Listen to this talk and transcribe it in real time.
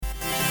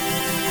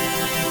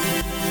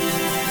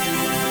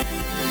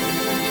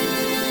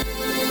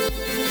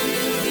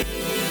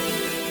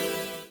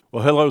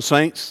Well, hello,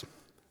 saints.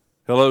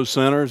 Hello,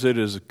 sinners. It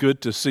is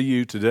good to see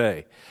you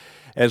today.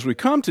 As we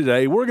come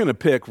today, we're going to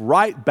pick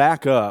right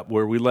back up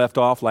where we left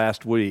off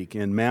last week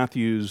in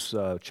Matthew's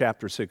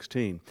chapter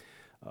 16.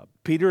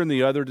 Peter and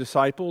the other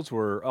disciples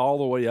were all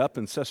the way up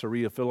in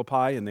Caesarea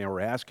Philippi, and they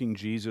were asking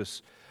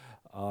Jesus,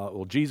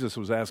 Jesus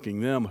was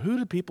asking them, who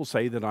do people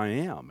say that I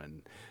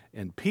am?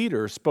 And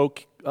Peter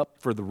spoke up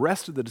for the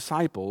rest of the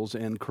disciples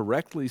and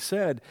correctly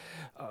said,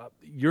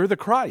 you're the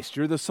Christ,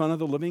 you're the Son of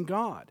the living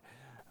God.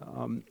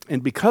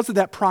 And because of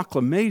that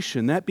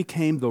proclamation, that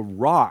became the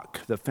rock,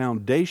 the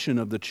foundation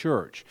of the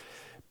church.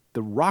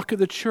 The rock of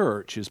the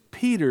church is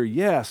Peter,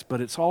 yes,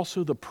 but it's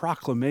also the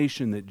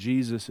proclamation that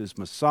Jesus is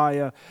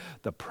Messiah,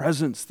 the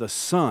presence, the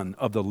Son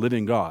of the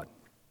living God.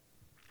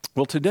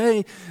 Well,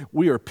 today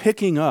we are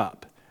picking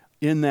up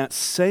in that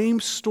same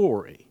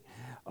story.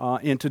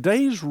 In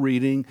today's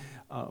reading,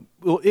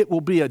 it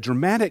will be a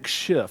dramatic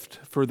shift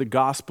for the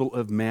Gospel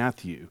of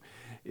Matthew.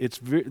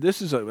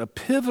 This is a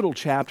pivotal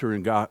chapter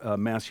in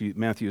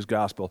Matthew's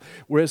Gospel,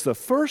 whereas the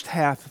first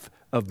half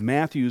of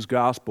Matthew's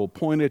Gospel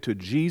pointed to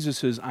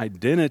Jesus'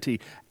 identity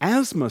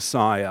as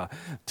Messiah.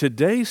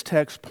 Today's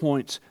text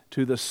points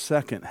to the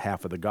second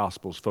half of the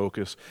Gospel's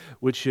focus,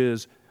 which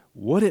is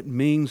what it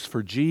means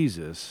for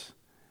Jesus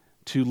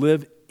to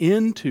live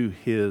into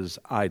his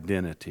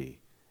identity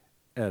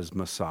as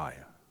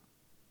Messiah.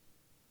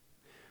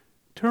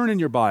 Turn in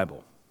your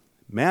Bible,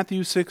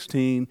 Matthew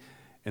 16,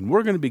 and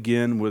we're going to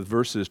begin with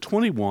verses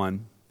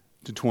 21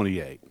 to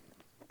 28.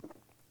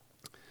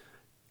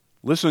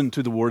 Listen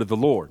to the word of the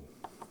Lord.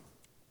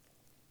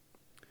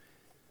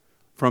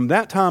 From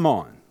that time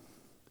on,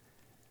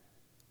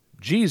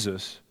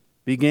 Jesus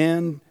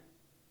began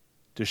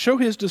to show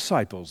his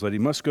disciples that he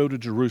must go to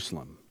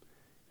Jerusalem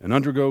and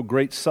undergo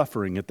great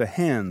suffering at the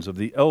hands of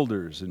the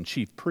elders and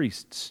chief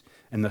priests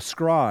and the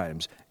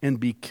scribes,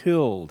 and be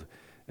killed,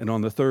 and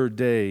on the third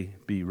day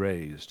be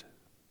raised.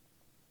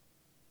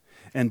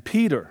 And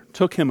Peter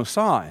took him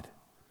aside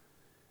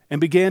and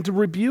began to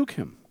rebuke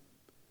him,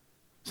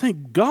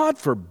 saying, God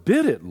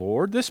forbid it,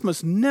 Lord, this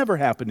must never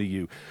happen to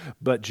you.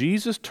 But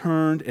Jesus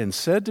turned and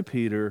said to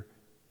Peter,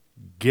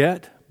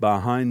 get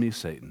behind me,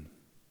 Satan.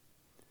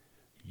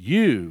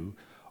 You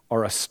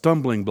are a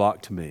stumbling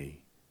block to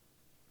me,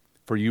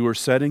 for you are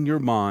setting your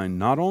mind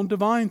not on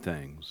divine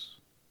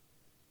things,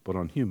 but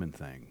on human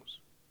things.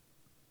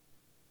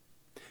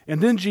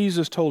 And then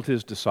Jesus told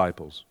his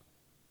disciples,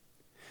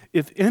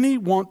 if any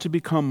want to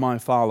become my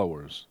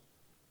followers,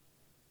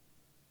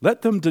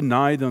 let them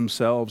deny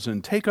themselves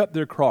and take up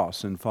their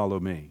cross and follow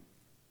me.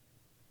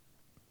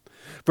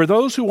 For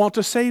those who want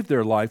to save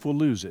their life will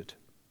lose it,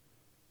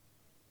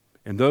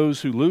 and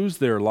those who lose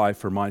their life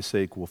for my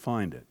sake will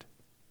find it.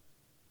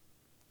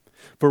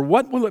 For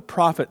what will it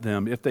profit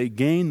them if they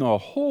gain the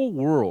whole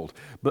world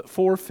but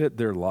forfeit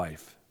their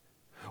life?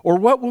 Or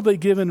what will they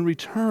give in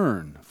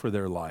return for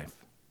their life?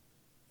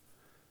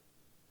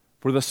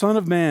 For the Son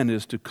of Man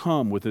is to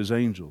come with his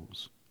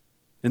angels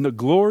in the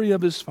glory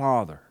of his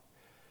Father,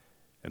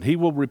 and he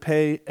will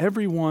repay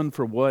everyone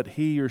for what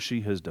he or she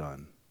has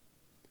done.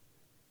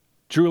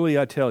 Truly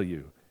I tell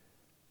you,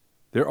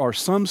 there are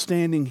some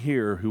standing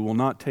here who will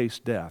not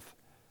taste death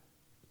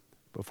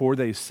before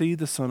they see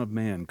the Son of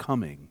Man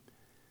coming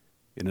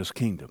in his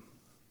kingdom.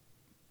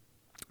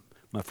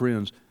 My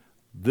friends,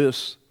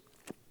 this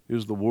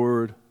is the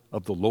word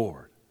of the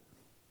Lord.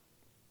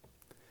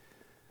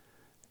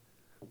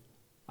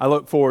 I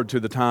look forward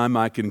to the time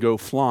I can go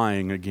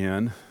flying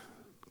again,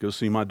 go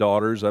see my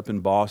daughters up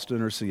in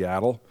Boston or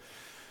Seattle.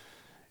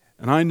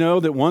 And I know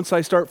that once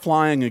I start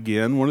flying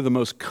again, one of the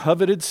most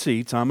coveted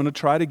seats I'm going to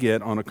try to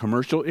get on a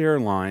commercial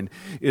airline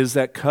is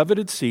that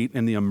coveted seat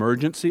in the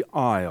emergency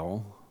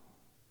aisle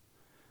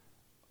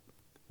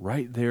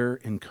right there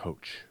in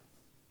coach,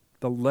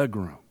 the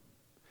legroom.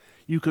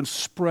 You can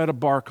spread a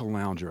Barca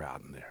lounger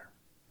out in there.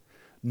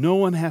 No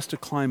one has to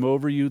climb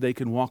over you. They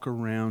can walk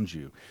around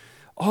you.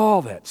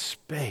 All that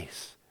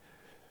space.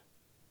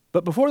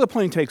 But before the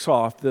plane takes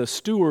off, the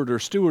steward or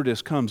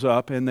stewardess comes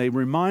up and they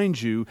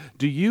remind you,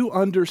 do you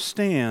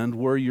understand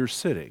where you're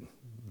sitting?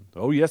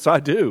 Oh, yes, I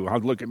do. I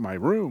look at my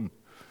room.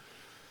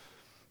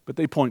 But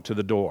they point to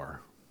the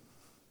door,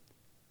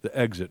 the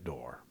exit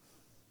door.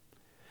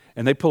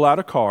 And they pull out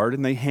a card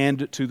and they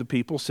hand it to the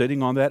people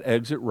sitting on that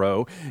exit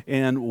row.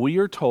 And we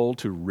are told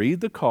to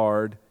read the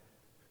card,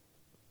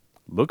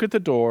 look at the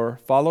door,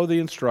 follow the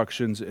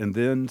instructions, and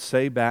then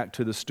say back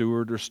to the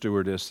steward or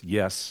stewardess,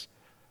 yes,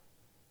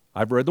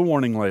 I've read the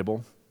warning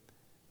label,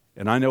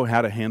 and I know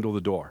how to handle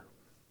the door.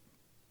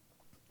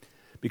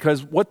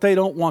 Because what they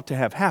don't want to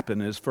have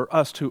happen is for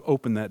us to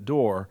open that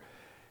door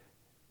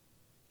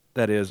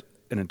that is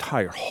an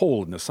entire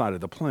hole in the side of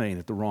the plane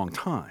at the wrong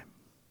time.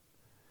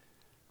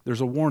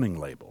 There's a warning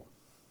label.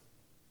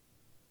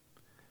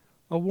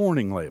 A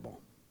warning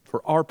label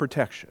for our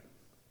protection.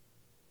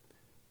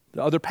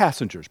 The other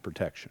passengers'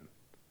 protection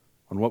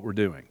on what we're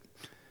doing.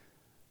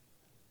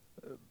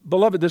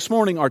 Beloved, this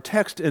morning our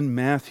text in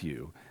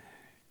Matthew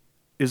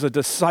is a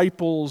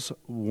disciples'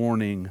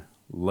 warning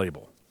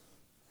label.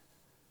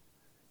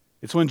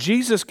 It's when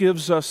Jesus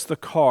gives us the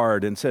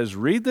card and says,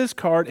 read this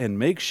card and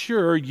make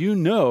sure you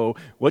know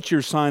what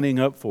you're signing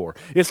up for.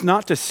 It's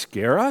not to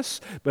scare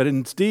us, but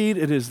indeed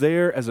it is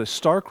there as a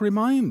stark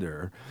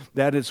reminder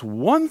that it's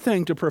one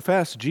thing to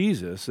profess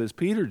Jesus, as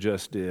Peter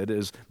just did,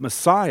 as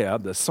Messiah,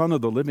 the Son of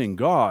the living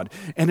God,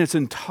 and it's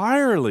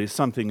entirely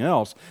something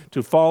else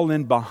to fall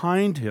in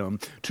behind him,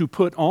 to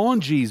put on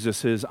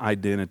Jesus'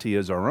 identity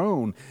as our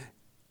own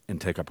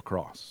and take up a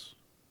cross.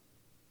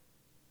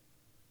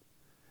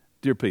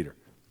 Dear Peter,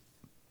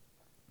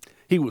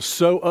 he was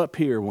so up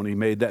here when he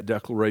made that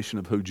declaration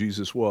of who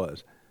Jesus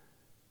was.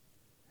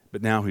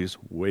 But now he's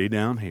way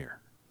down here.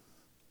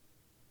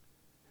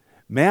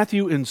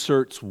 Matthew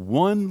inserts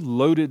one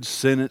loaded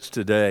sentence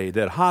today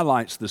that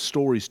highlights the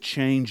story's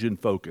change in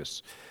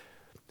focus.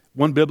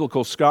 One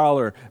biblical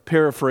scholar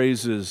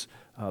paraphrases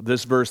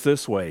this verse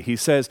this way. He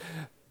says,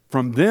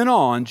 "From then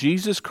on,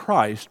 Jesus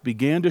Christ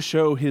began to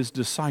show his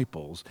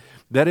disciples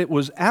that it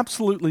was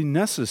absolutely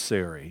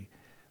necessary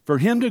for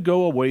him to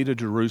go away to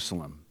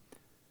Jerusalem,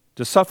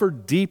 to suffer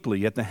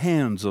deeply at the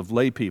hands of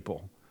lay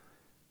people,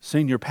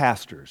 senior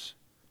pastors,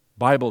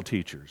 Bible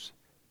teachers,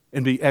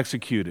 and be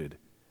executed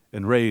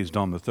and raised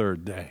on the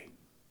third day."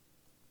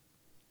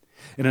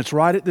 And it's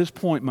right at this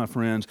point, my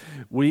friends,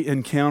 we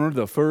encounter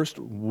the first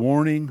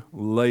warning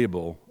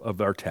label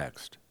of our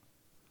text.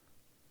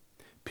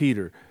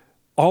 Peter,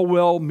 all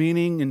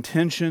well-meaning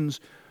intentions,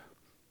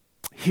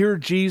 hear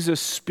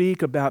Jesus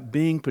speak about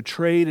being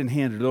betrayed and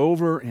handed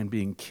over and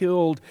being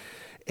killed,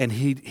 and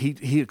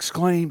he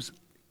exclaims,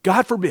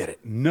 "God forbid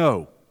it.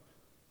 No,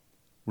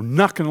 we're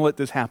not going to let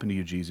this happen to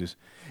you, Jesus."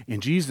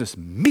 And Jesus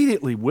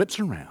immediately whips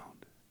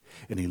around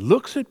and he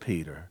looks at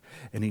Peter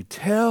and he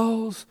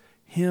tells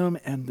him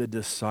and the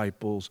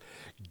disciples,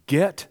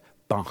 "Get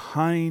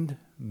behind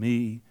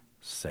me,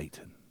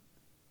 Satan."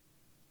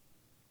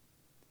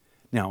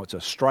 Now, it's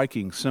a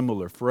striking,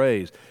 similar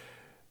phrase.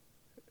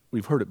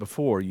 We've heard it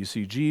before. You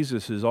see,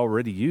 Jesus has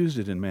already used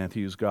it in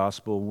Matthew's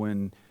gospel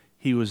when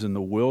he was in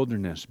the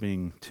wilderness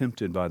being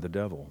tempted by the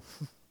devil.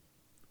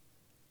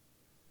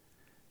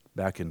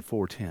 Back in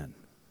 4:10.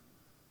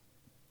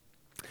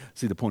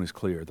 See, the point is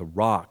clear. The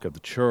rock of the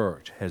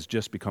church has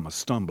just become a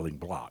stumbling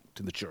block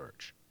to the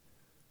church.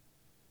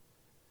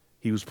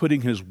 He was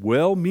putting his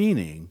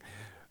well-meaning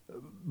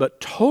but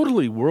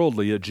totally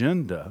worldly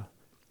agenda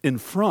in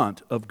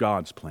front of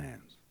God's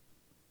plans.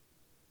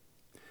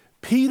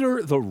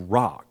 Peter the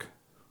rock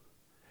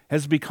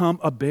has become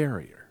a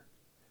barrier.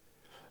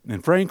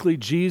 And frankly,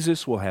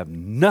 Jesus will have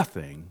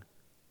nothing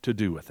to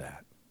do with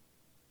that.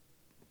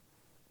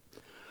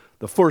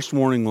 The first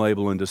warning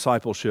label in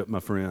discipleship, my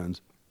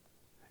friends,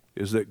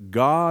 is that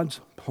God's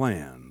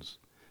plans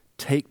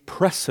take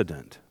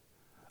precedent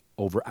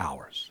over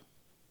ours.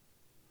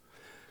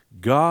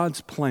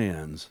 God's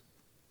plans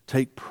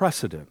take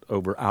precedent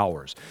over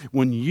ours.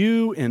 When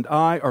you and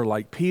I are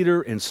like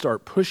Peter and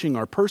start pushing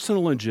our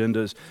personal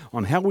agendas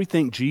on how we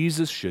think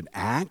Jesus should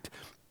act,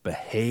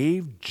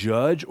 behave,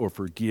 judge, or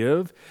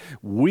forgive,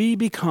 we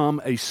become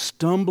a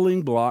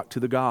stumbling block to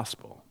the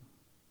gospel.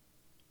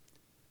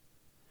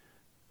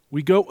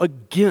 We go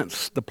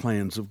against the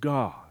plans of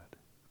God.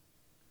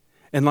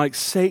 And like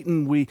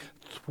Satan, we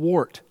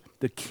thwart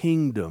the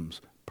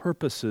kingdom's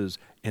purposes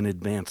and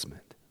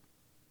advancement.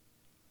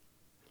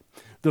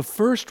 The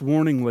first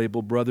warning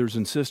label, brothers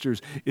and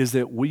sisters, is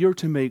that we are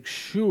to make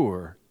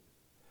sure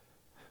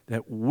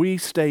that we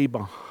stay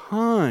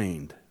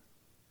behind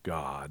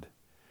God,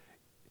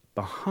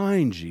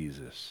 behind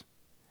Jesus,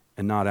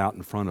 and not out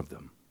in front of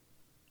them.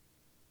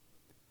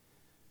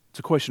 It's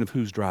a question of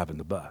who's driving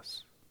the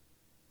bus.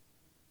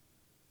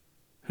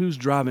 Who's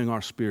driving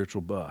our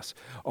spiritual bus?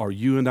 Are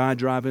you and I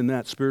driving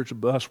that spiritual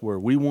bus where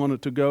we want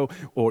it to go?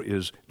 Or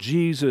is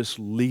Jesus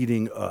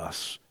leading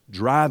us,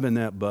 driving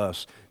that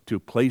bus to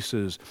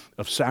places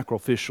of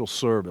sacrificial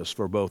service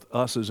for both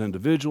us as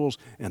individuals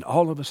and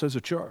all of us as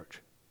a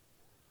church?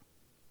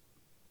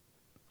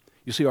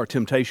 You see, our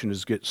temptation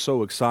is to get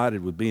so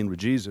excited with being with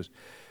Jesus.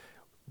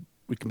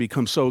 We can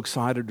become so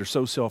excited or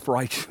so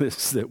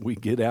self-righteous that we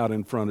get out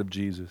in front of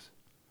Jesus.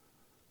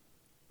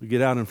 We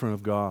get out in front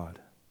of God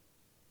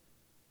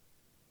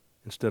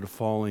instead of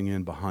falling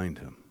in behind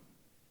him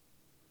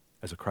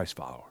as a Christ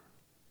follower.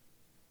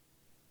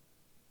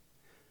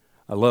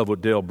 I love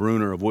what Dale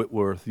Bruner of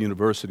Whitworth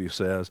University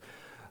says,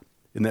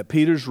 in that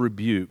Peter's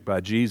rebuke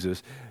by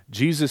Jesus,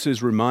 Jesus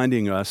is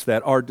reminding us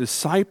that our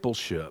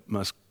discipleship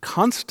must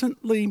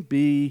constantly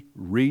be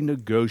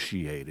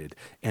renegotiated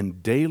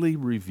and daily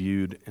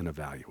reviewed and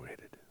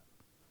evaluated.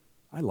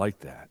 I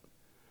like that.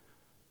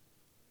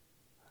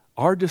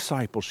 Our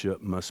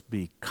discipleship must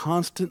be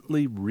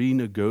constantly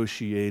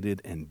renegotiated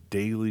and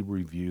daily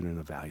reviewed and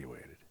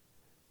evaluated.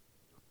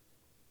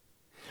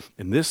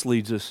 And this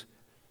leads us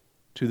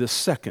to the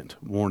second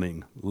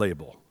warning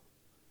label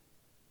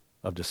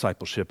of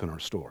discipleship in our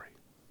story.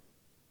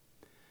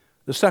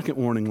 The second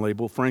warning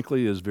label,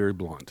 frankly, is very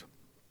blunt.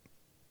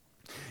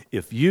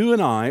 if you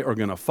and I are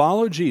going to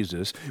follow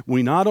Jesus,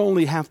 we not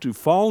only have to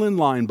fall in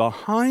line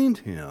behind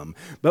him,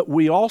 but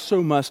we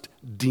also must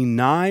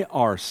deny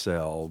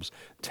ourselves,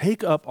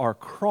 take up our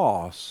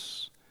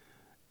cross,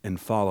 and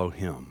follow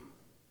him.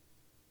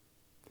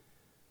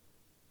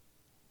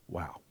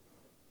 Wow.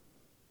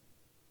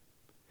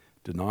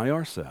 Deny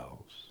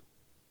ourselves,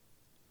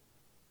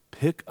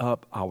 pick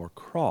up our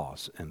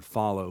cross, and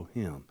follow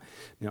him.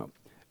 Now,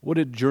 what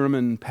did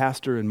German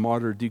pastor and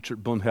martyr Dietrich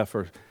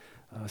Bonhoeffer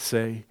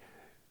say?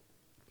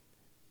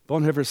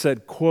 Bonhoeffer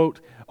said,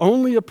 quote,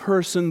 "Only a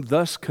person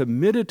thus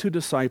committed to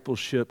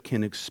discipleship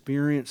can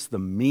experience the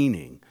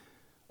meaning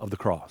of the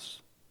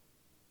cross.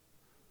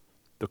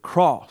 The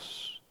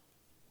cross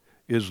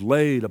is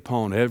laid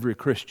upon every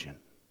Christian.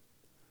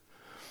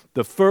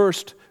 The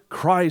first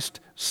Christ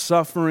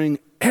suffering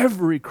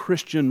every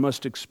Christian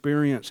must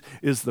experience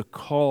is the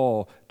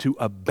call to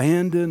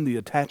abandon the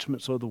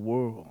attachments of the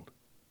world.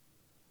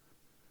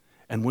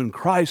 And when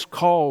Christ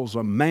calls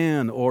a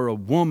man or a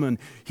woman,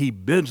 he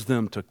bids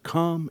them to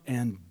come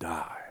and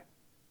die."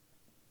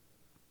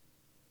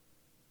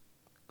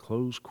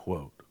 Close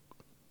quote.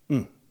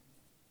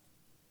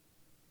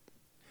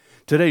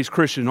 Today's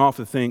Christian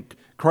often think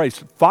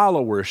Christ's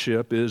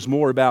followership is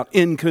more about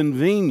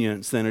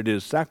inconvenience than it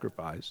is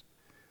sacrifice.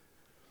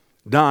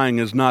 Dying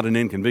is not an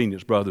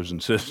inconvenience, brothers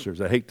and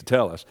sisters. I hate to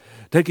tell us.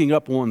 Taking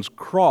up one's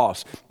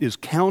cross is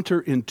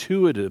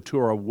counterintuitive to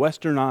our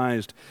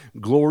westernized,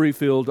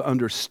 glory-filled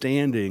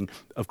understanding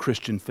of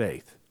Christian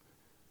faith.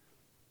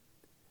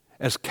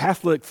 As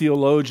Catholic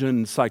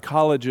theologian,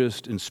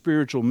 psychologist, and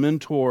spiritual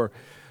mentor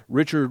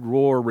Richard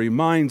Rohr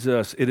reminds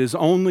us, it is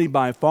only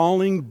by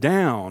falling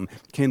down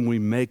can we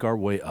make our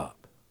way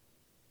up.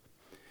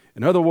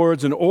 In other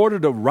words, in order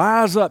to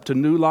rise up to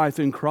new life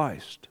in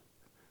Christ,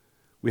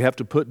 we have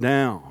to put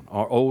down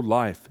our old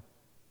life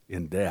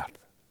in death.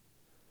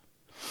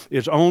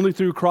 It's only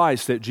through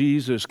Christ that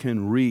Jesus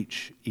can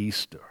reach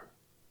Easter.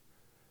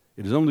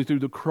 It is only through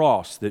the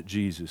cross that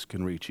Jesus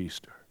can reach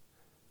Easter.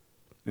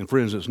 And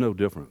friends, it's no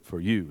different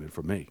for you and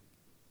for me.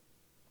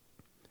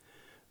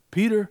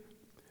 Peter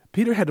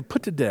had to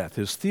put to death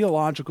his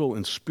theological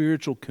and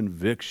spiritual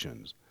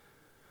convictions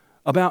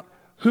about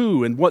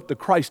who and what the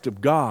Christ of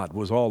God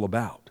was all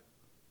about.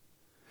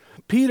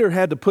 Peter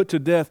had to put to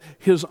death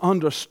his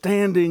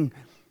understanding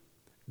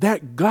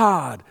that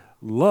God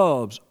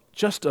loves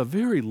just a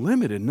very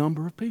limited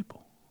number of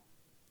people.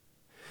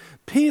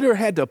 Peter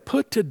had to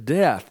put to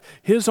death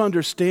his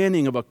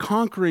understanding of a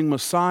conquering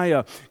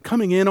Messiah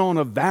coming in on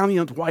a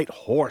valiant white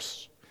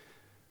horse,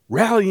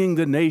 rallying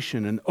the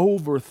nation and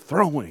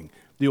overthrowing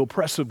the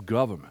oppressive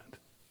government.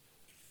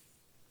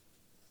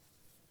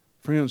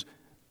 Friends,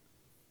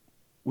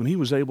 when he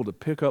was able to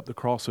pick up the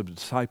cross of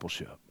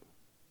discipleship,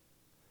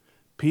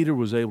 Peter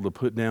was able to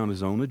put down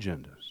his own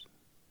agendas,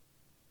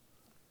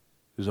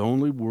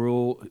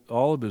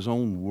 all of his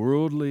own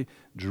worldly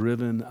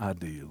driven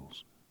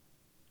ideals.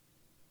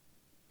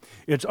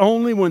 It's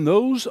only when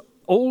those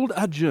old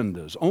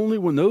agendas, only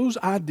when those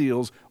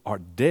ideals are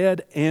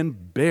dead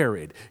and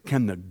buried,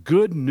 can the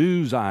good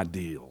news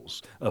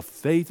ideals of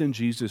faith in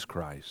Jesus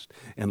Christ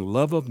and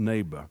love of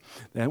neighbor,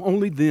 and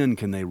only then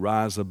can they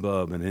rise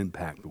above and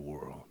impact the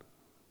world.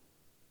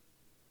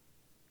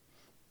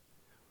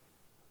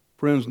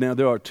 Friends, now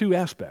there are two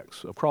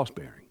aspects of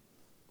cross-bearing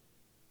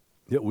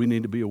that we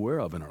need to be aware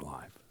of in our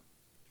life.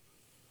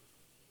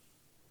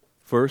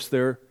 First,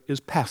 there is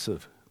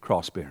passive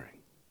cross-bearing.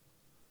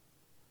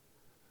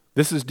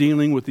 This is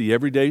dealing with the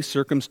everyday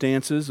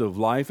circumstances of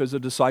life as a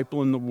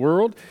disciple in the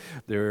world.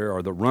 There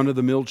are the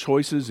run-of-the-mill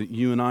choices that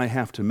you and I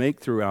have to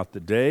make throughout the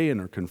day and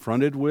are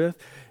confronted with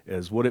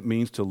as what it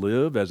means to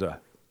live as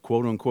a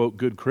quote-unquote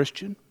good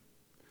Christian.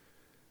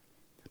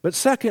 But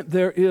second,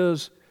 there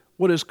is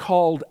what is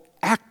called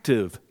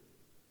active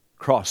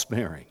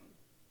cross-bearing.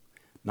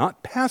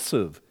 Not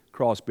passive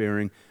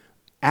cross-bearing,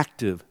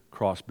 active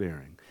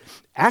cross-bearing.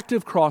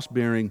 Active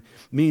cross-bearing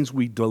means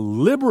we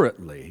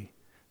deliberately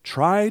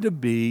try to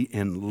be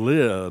and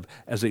live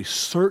as a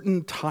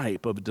certain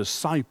type of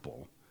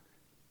disciple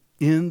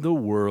in the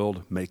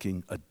world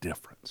making a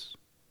difference.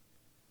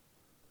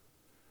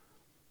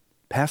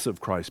 Passive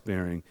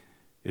cross-bearing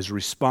is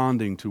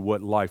responding to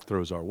what life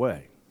throws our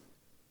way.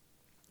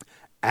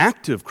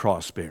 Active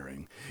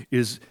cross-bearing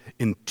is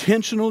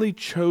intentionally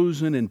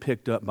chosen and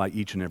picked up by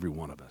each and every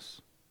one of us.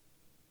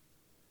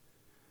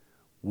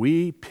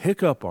 We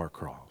pick up our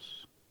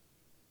cross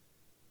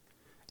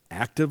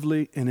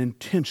actively and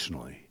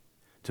intentionally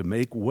to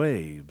make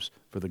waves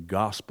for the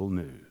gospel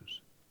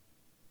news.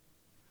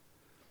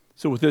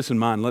 So with this in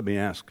mind, let me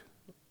ask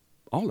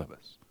all of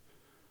us,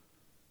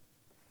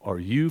 are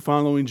you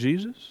following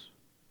Jesus?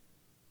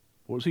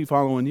 Or is he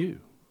following you?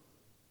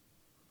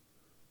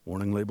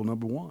 Warning label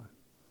number 1.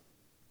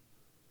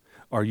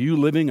 Are you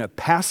living a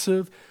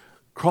passive,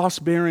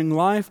 cross-bearing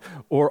life,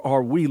 or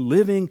are we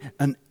living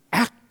an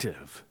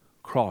active,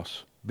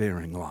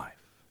 cross-bearing life?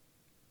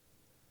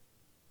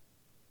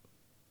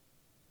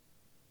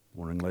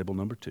 Warning label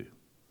number 2.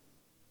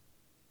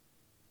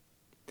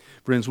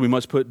 Friends, we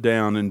must put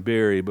down and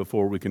bury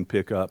before we can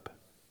pick up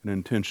an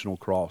intentional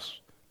cross.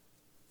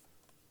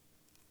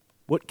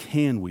 What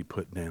can we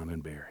put down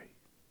and bury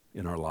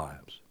in our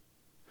lives?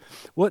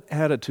 What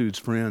attitudes,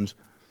 friends,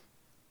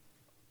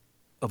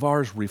 of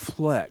ours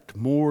reflect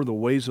more the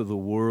ways of the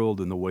world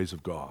than the ways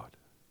of God?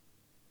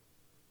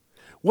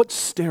 What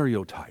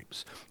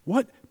stereotypes,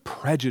 what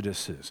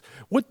prejudices,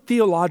 what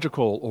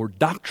theological or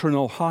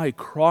doctrinal high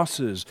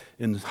crosses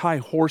and high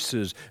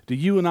horses do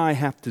you and I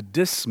have to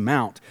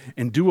dismount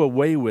and do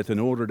away with in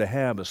order to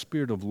have a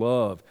spirit of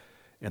love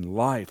and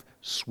life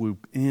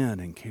swoop in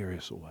and carry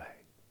us away?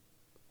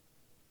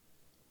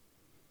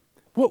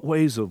 What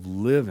ways of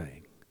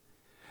living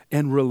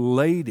and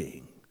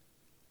relating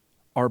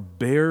are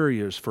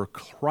barriers for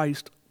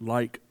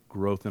Christ-like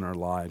growth in our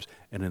lives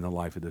and in the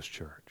life of this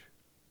church?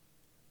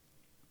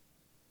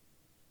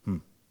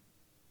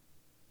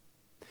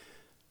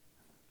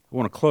 I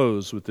want to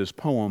close with this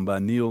poem by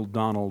Neil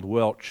Donald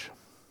Welch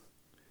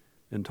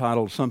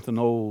entitled Something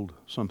Old,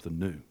 Something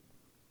New.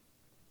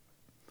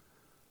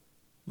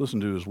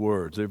 Listen to his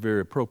words. They're very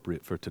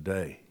appropriate for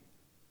today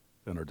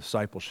in our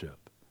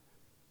discipleship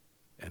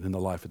and in the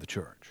life of the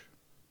church.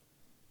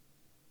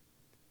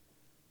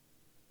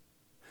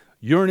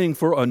 Yearning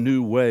for a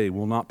new way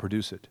will not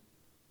produce it.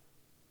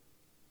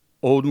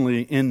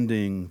 Only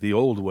ending the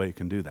old way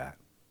can do that.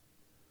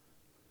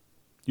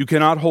 You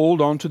cannot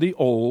hold on to the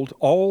old,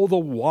 all the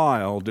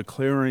while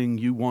declaring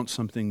you want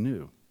something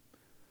new.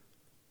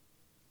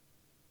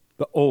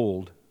 The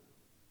old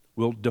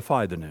will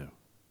defy the new.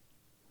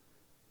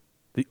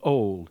 The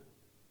old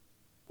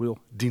will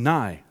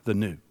deny the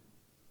new.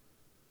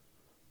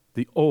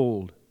 The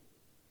old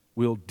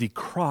will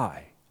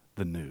decry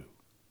the new.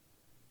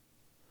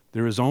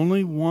 There is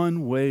only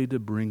one way to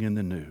bring in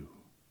the new.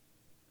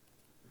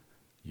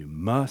 You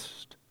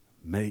must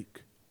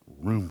make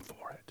room for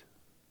it.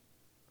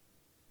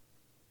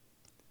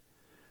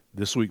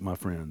 This week, my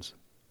friends,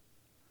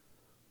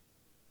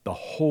 the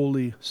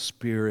Holy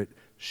Spirit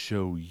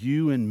show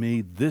you and me,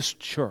 this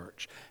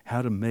church,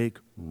 how to make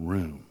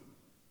room.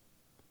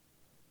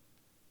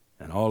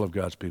 And all of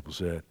God's people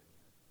said,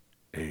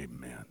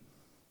 amen.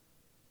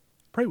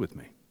 Pray with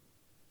me.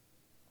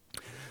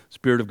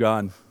 Spirit of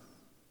God,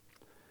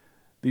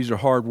 these are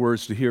hard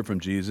words to hear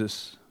from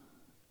Jesus.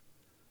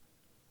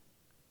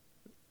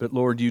 But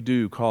Lord, you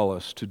do call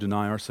us to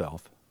deny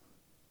ourselves,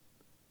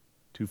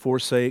 to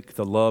forsake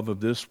the love of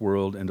this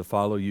world and to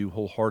follow you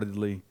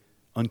wholeheartedly,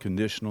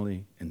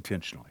 unconditionally,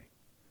 intentionally.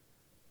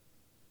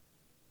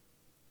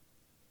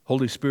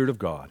 Holy Spirit of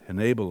God,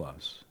 enable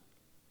us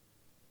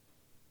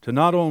to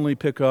not only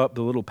pick up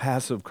the little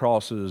passive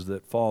crosses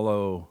that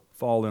fall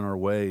in our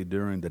way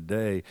during the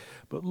day,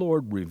 but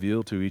Lord,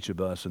 reveal to each of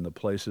us in the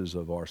places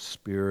of our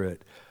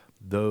spirit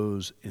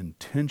those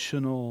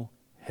intentional,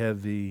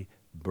 heavy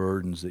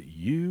burdens that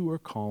you are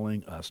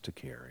calling us to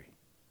carry.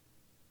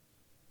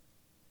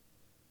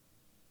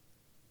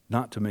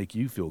 Not to make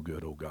you feel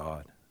good, oh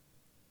God,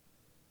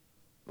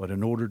 but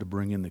in order to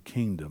bring in the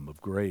kingdom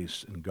of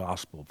grace and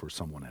gospel for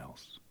someone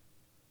else.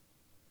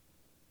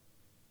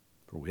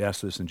 For we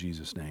ask this in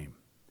Jesus' name.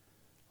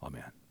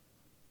 Amen.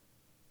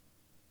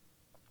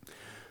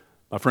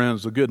 My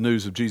friends, the good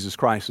news of Jesus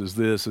Christ is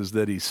this, is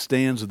that he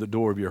stands at the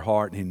door of your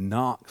heart and he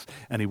knocks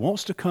and he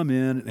wants to come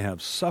in and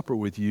have supper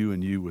with you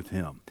and you with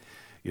him.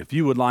 If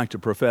you would like to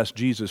profess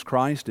Jesus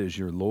Christ as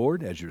your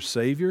Lord, as your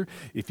Savior,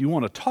 if you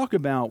want to talk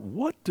about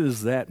what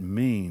does that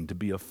mean to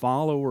be a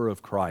follower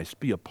of Christ,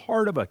 be a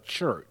part of a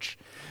church,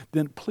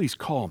 then please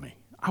call me.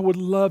 I would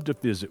love to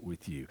visit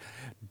with you.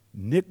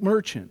 Nick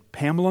Merchant,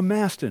 Pamela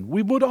Maston,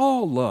 we would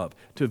all love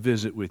to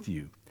visit with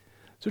you.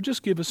 So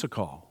just give us a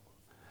call.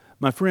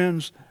 My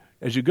friends,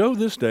 as you go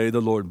this day,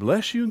 the Lord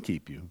bless you and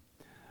keep you.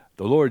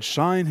 The Lord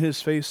shine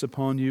his face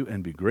upon you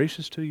and be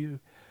gracious to you.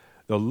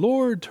 The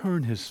Lord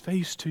turn his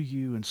face to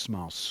you and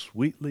smile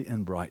sweetly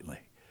and brightly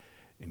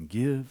and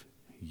give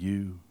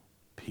you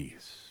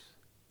peace.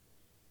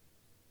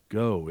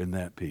 Go in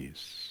that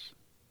peace.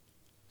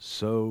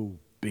 So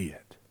be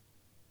it.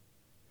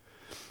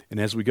 And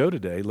as we go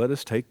today, let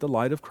us take the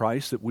light of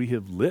Christ that we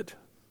have lit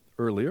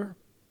earlier,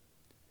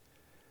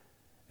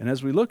 and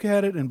as we look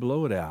at it and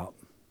blow it out,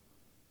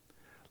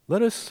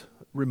 let us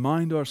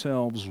remind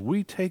ourselves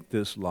we take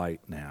this light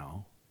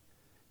now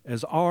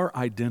as our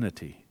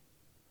identity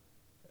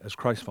as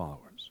Christ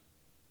followers,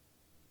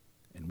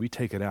 and we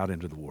take it out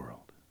into the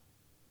world.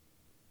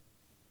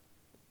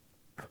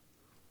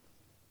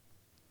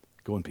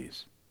 Go in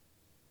peace.